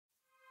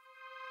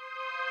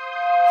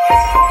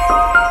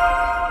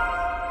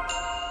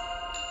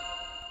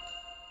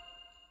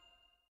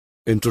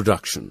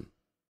Introduction.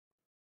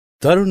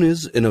 Tarun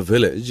is in a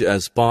village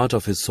as part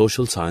of his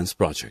social science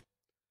project.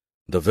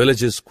 The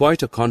village is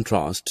quite a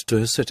contrast to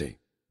his city.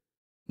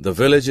 The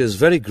village is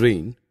very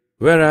green,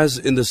 whereas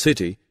in the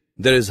city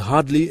there is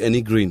hardly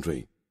any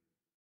greenery.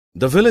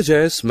 The village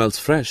air smells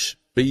fresh,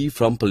 free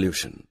from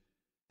pollution.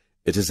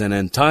 It is an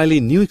entirely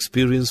new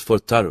experience for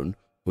Tarun,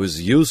 who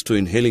is used to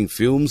inhaling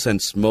fumes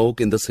and smoke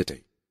in the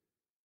city.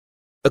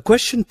 A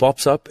question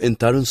pops up in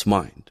Tarun's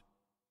mind.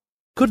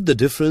 Could the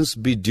difference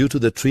be due to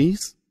the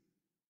trees?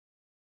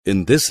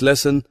 In this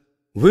lesson,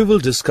 we will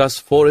discuss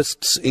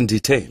forests in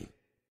detail.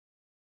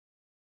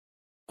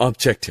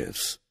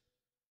 Objectives.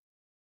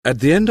 At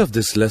the end of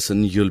this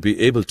lesson, you'll be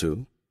able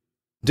to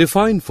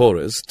define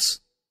forests,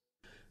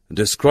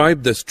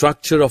 describe the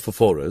structure of a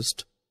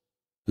forest,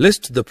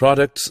 list the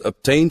products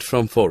obtained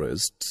from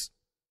forests,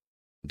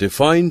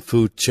 define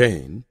food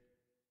chain,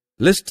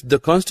 list the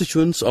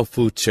constituents of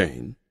food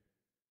chain,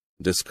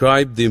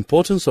 describe the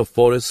importance of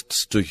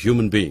forests to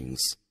human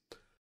beings.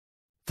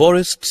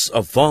 Forests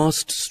are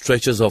vast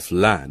stretches of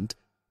land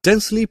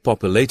densely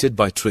populated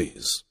by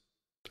trees.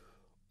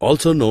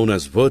 Also known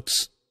as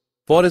woods,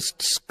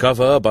 forests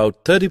cover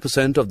about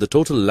 30% of the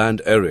total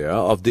land area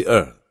of the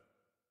earth.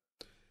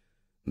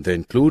 They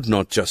include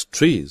not just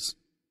trees,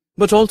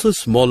 but also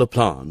smaller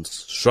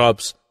plants,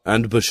 shrubs,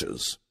 and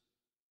bushes.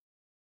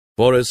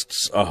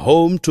 Forests are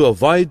home to a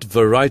wide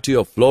variety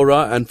of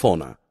flora and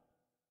fauna.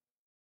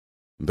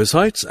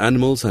 Besides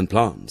animals and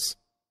plants,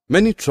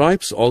 many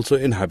tribes also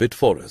inhabit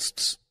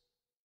forests.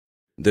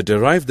 They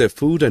derive their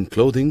food and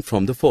clothing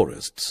from the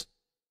forests.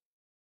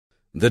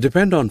 They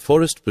depend on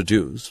forest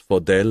produce for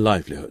their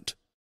livelihood.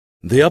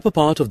 The upper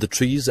part of the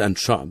trees and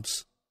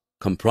shrubs,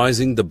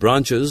 comprising the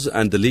branches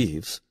and the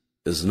leaves,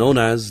 is known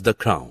as the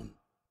crown.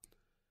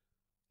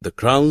 The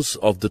crowns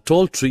of the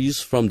tall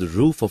trees from the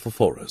roof of a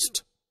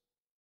forest.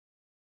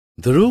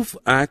 The roof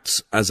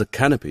acts as a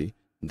canopy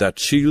that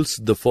shields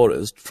the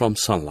forest from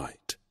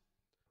sunlight.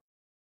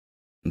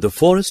 The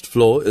forest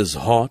floor is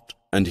hot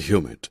and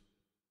humid.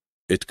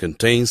 It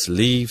contains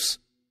leaves,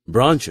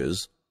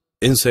 branches,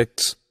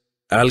 insects,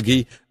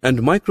 algae,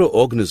 and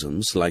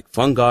microorganisms like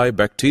fungi,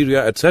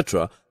 bacteria,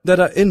 etc. that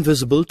are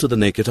invisible to the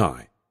naked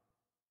eye.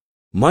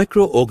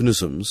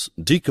 Microorganisms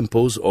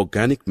decompose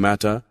organic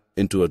matter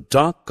into a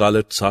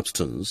dark-colored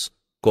substance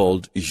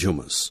called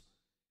humus.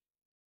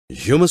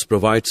 Humus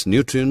provides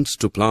nutrients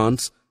to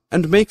plants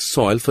and makes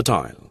soil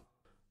fertile.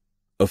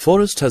 A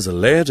forest has a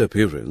layered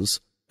appearance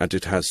and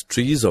it has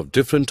trees of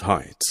different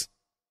heights.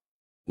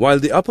 While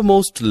the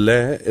uppermost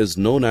layer is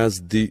known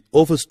as the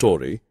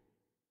overstory,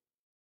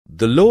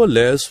 the lower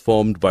layers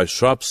formed by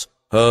shrubs,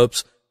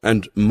 herbs,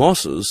 and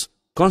mosses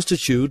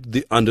constitute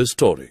the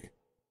understory.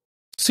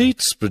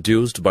 Seeds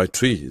produced by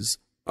trees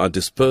are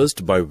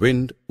dispersed by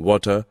wind,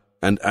 water,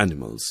 and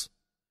animals.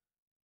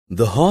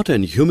 The hot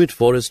and humid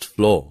forest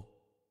floor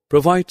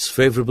provides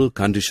favorable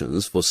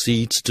conditions for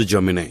seeds to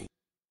germinate.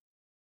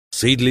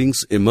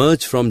 Seedlings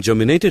emerge from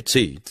germinated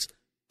seeds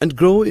and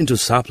grow into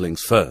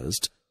saplings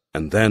first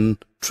and then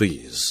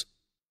trees.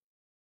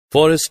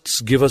 Forests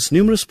give us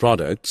numerous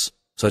products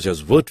such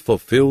as wood for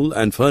fuel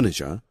and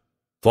furniture,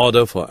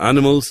 fodder for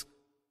animals,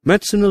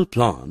 medicinal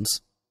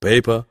plants,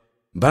 paper,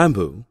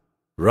 bamboo,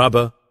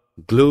 rubber,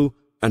 glue,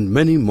 and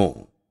many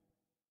more.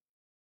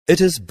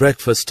 It is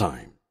breakfast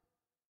time.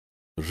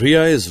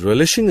 Ria is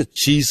relishing a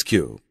cheese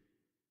cube.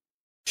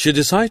 She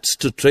decides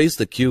to trace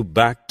the cube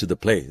back to the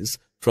place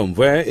from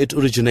where it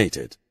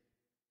originated.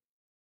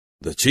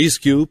 The cheese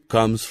cube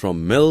comes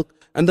from milk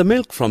and the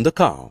milk from the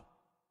cow.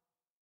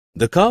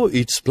 The cow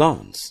eats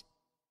plants.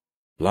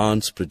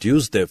 Plants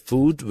produce their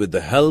food with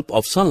the help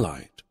of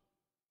sunlight.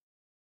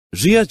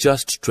 Ria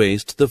just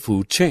traced the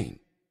food chain.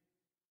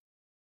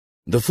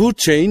 The food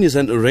chain is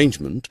an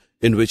arrangement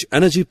in which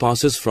energy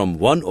passes from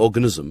one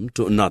organism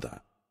to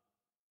another.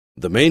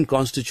 The main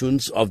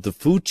constituents of the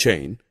food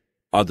chain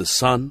are the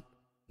sun,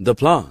 the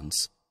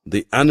plants,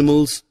 the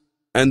animals,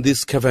 and the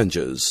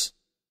scavengers.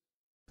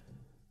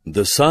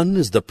 The sun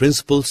is the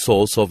principal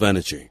source of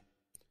energy.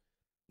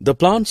 The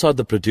plants are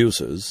the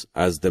producers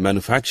as they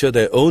manufacture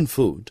their own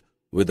food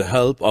with the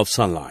help of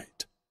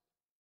sunlight.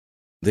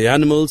 The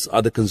animals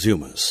are the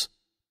consumers.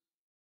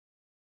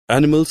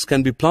 Animals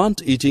can be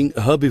plant-eating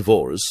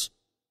herbivores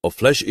or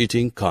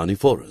flesh-eating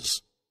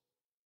carnivores.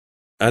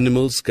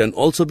 Animals can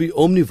also be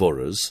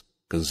omnivorous,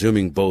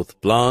 consuming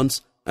both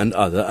plants and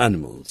other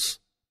animals.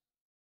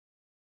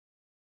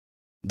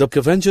 The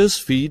scavengers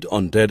feed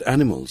on dead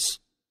animals.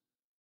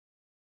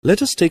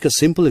 Let us take a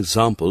simple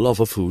example of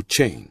a food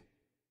chain.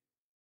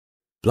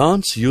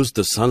 Plants use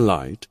the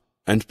sunlight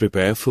and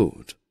prepare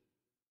food.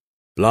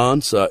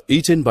 Plants are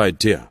eaten by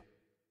deer.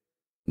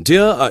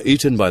 Deer are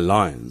eaten by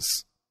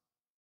lions.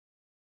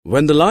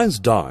 When the lions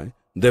die,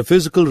 their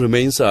physical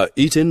remains are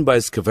eaten by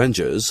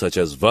scavengers such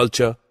as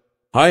vulture,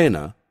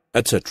 hyena,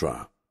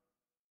 etc.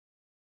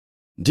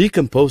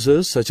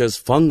 Decomposers such as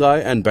fungi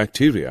and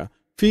bacteria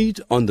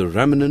feed on the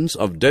remnants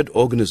of dead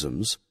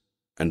organisms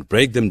and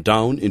break them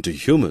down into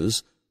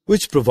humus,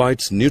 which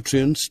provides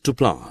nutrients to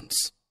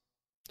plants.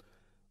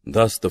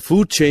 Thus, the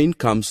food chain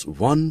comes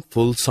one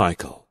full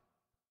cycle.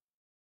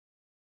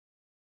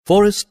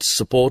 Forests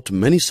support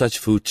many such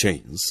food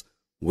chains,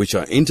 which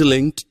are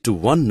interlinked to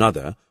one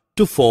another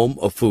to form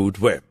a food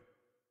web.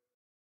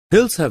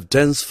 Hills have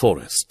dense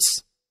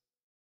forests.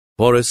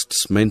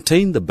 Forests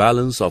maintain the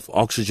balance of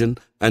oxygen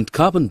and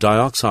carbon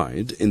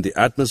dioxide in the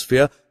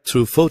atmosphere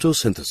through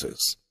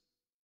photosynthesis.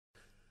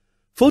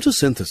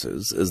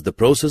 Photosynthesis is the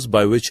process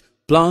by which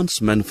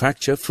plants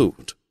manufacture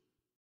food.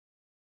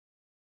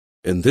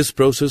 In this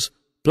process,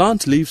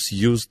 plant leaves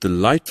use the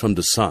light from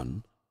the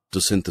sun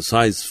to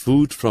synthesize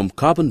food from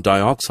carbon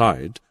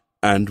dioxide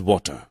and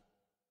water.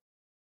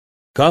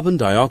 Carbon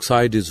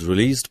dioxide is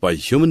released by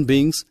human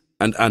beings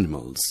and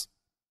animals.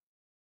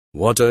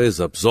 Water is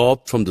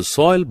absorbed from the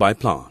soil by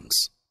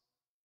plants.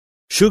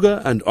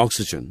 Sugar and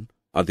oxygen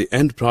are the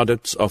end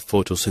products of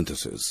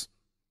photosynthesis.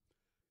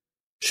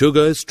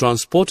 Sugar is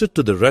transported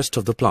to the rest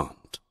of the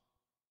plant.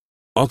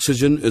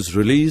 Oxygen is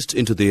released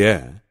into the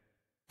air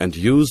and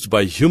used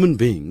by human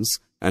beings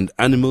and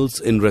animals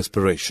in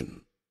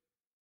respiration.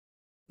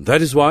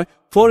 That is why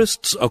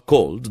forests are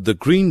called the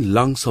green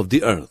lungs of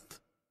the earth.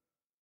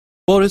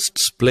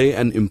 Forests play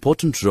an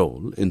important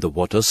role in the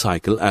water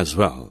cycle as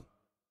well.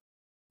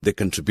 They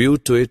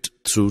contribute to it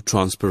through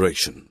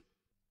transpiration.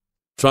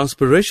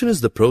 Transpiration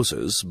is the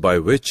process by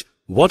which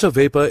water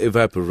vapor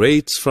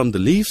evaporates from the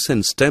leaves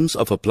and stems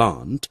of a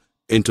plant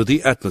into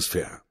the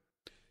atmosphere.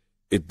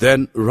 It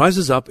then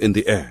rises up in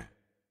the air.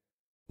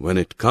 When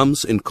it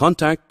comes in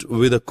contact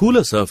with a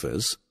cooler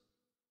surface,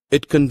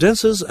 it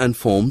condenses and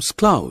forms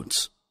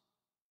clouds.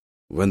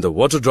 When the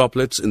water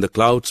droplets in the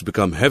clouds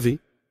become heavy,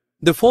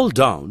 they fall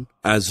down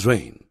as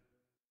rain.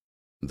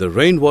 The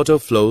rainwater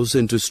flows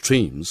into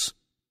streams,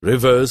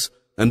 rivers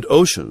and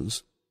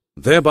oceans,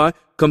 thereby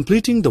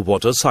completing the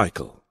water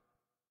cycle.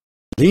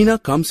 Lena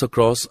comes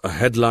across a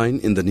headline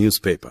in the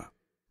newspaper.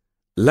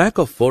 Lack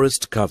of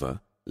forest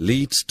cover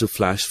leads to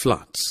flash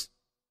floods.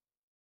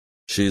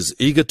 She is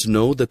eager to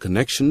know the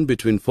connection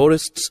between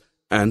forests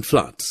and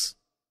floods.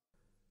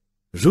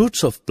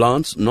 Roots of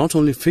plants not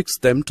only fix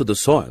them to the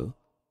soil,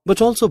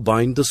 but also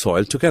bind the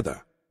soil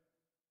together.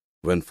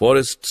 When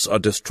forests are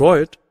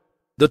destroyed,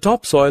 the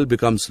topsoil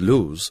becomes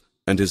loose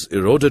and is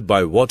eroded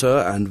by water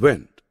and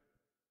wind.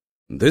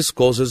 This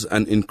causes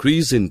an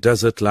increase in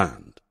desert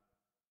land.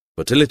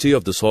 Fertility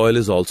of the soil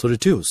is also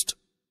reduced.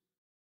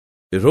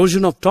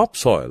 Erosion of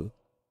topsoil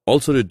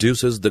also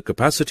reduces the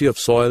capacity of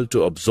soil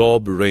to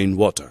absorb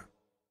rainwater.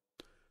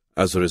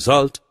 As a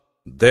result,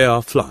 there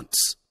are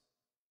floods.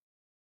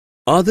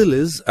 Adil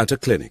is at a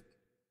clinic.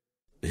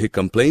 He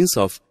complains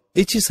of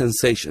itchy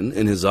sensation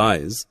in his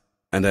eyes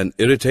and an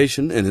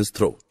irritation in his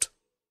throat.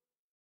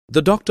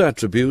 The doctor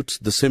attributes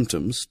the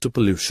symptoms to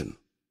pollution.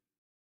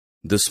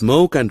 The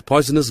smoke and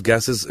poisonous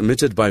gases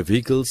emitted by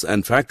vehicles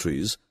and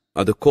factories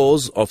are the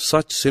cause of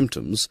such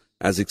symptoms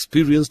as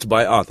experienced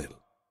by Adil.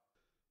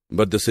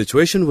 But the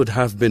situation would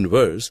have been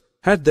worse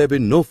had there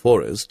been no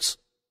forests,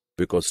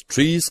 because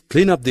trees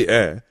clean up the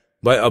air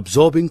by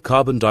absorbing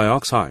carbon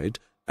dioxide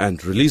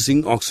and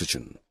releasing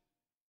oxygen.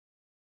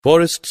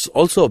 Forests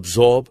also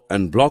absorb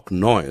and block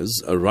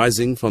noise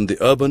arising from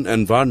the urban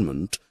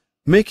environment,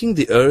 making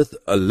the earth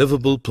a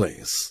livable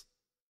place.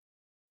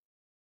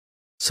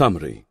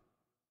 Summary.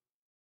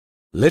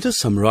 Let us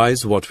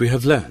summarize what we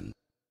have learned.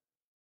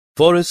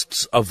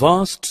 Forests are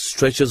vast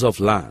stretches of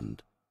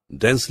land,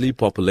 densely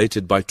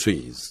populated by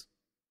trees.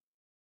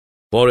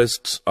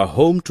 Forests are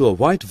home to a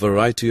wide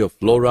variety of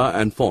flora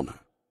and fauna.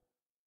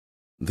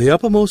 The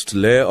uppermost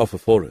layer of a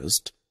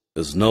forest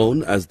is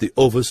known as the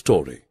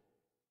overstory.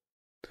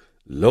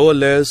 Lower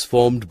layers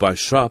formed by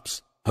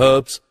shrubs,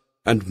 herbs,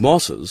 and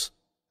mosses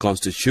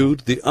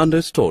constitute the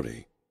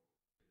understory.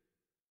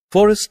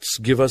 Forests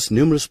give us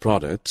numerous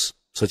products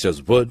such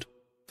as wood,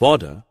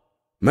 fodder,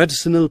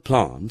 medicinal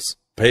plants,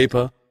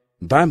 paper,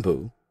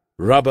 bamboo,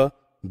 rubber,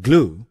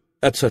 glue,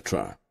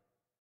 etc.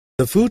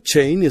 The food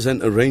chain is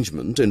an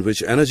arrangement in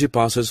which energy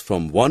passes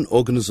from one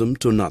organism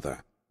to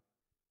another.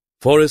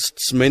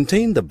 Forests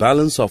maintain the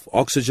balance of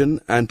oxygen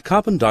and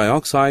carbon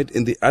dioxide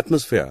in the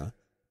atmosphere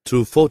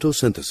through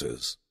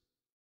photosynthesis.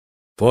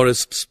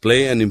 Forests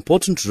play an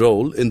important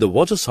role in the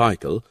water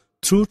cycle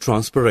through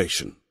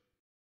transpiration.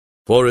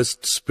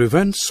 Forests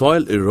prevent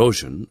soil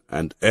erosion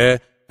and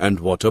air and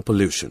water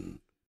pollution.